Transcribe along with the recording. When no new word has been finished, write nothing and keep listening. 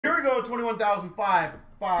we go,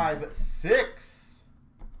 21,556.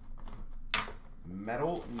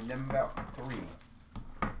 Metal number 3.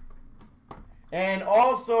 And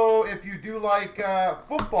also, if you do like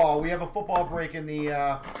football, we have a football break in the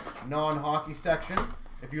non-hockey section.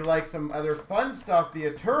 If you like some other fun stuff, the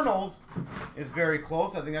Eternals is very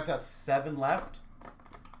close. I think that's at 7 left.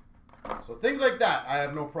 So things like that, I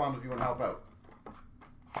have no problem if you want to help out.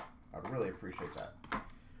 I'd really appreciate that.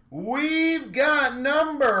 We've got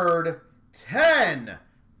numbered 10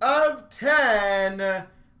 of 10,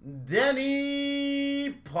 Denny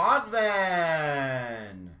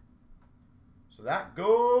Potvin. So that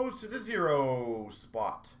goes to the 0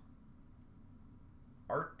 spot.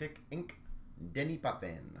 Arctic Ink, Denny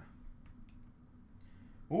Potvin.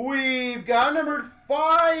 We've got numbered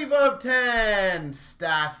 5 of 10,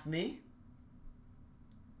 Stastny.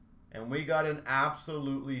 And we got an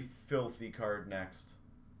absolutely filthy card next.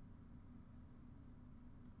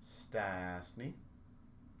 Stastny.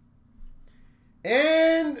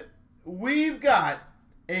 And we've got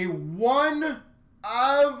a 1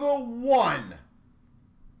 of 1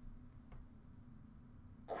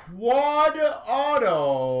 quad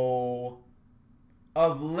auto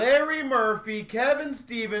of Larry Murphy, Kevin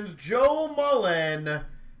Stevens, Joe Mullen,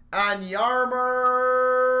 and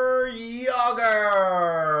Jaromir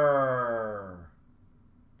Jagr.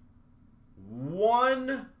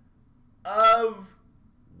 1 of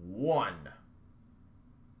 1.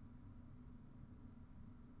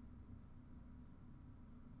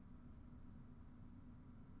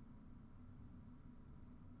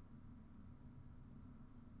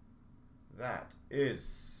 That is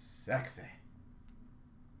sexy.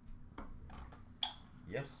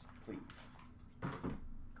 Yes, please.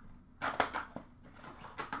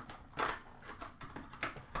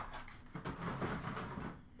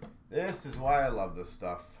 This is why I love this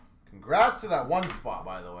stuff. Congrats to that 1 spot,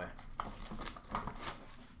 by the way.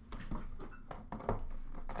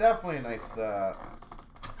 Definitely a nice,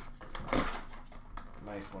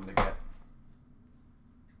 nice one to get.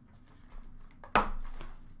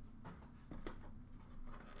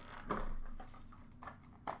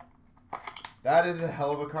 That is a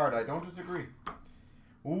hell of a card. I don't disagree.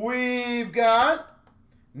 We've got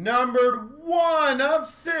numbered 1 of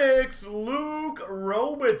 6, Luc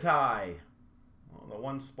Robitaille. Well, the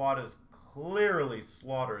 1 spot is clearly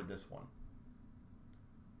slaughtered this one.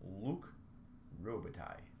 Luc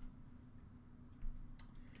Robitaille.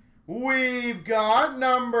 We've got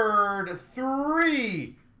numbered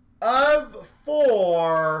 3 of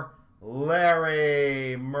 4,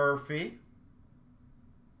 Larry Murphy.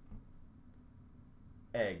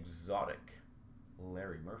 Exotic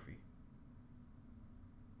Larry Murphy.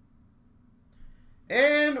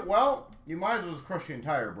 And, well, you might as well just crush the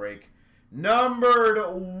entire break. Numbered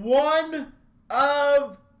 1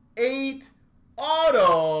 of 8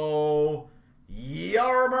 auto,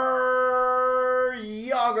 Jaromir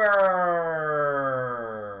Jagr.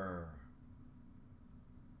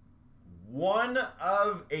 1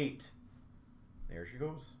 of 8. There she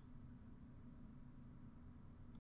goes.